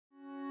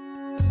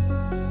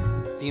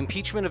The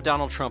impeachment of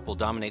Donald Trump will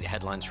dominate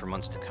headlines for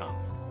months to come.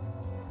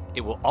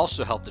 It will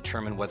also help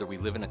determine whether we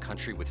live in a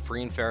country with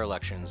free and fair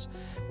elections,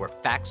 where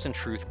facts and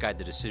truth guide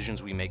the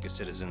decisions we make as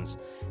citizens,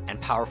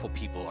 and powerful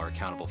people are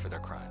accountable for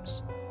their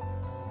crimes.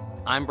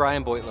 I'm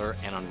Brian Beutler,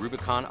 and on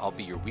Rubicon, I'll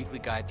be your weekly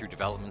guide through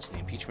developments in the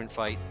impeachment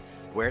fight,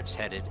 where it's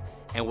headed,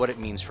 and what it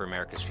means for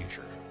America's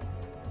future.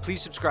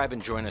 Please subscribe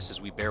and join us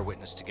as we bear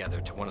witness together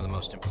to one of the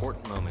most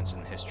important moments in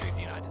the history of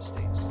the United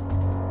States.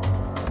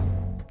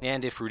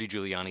 And if Rudy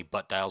Giuliani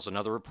butt dials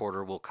another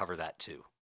reporter, we'll cover that too.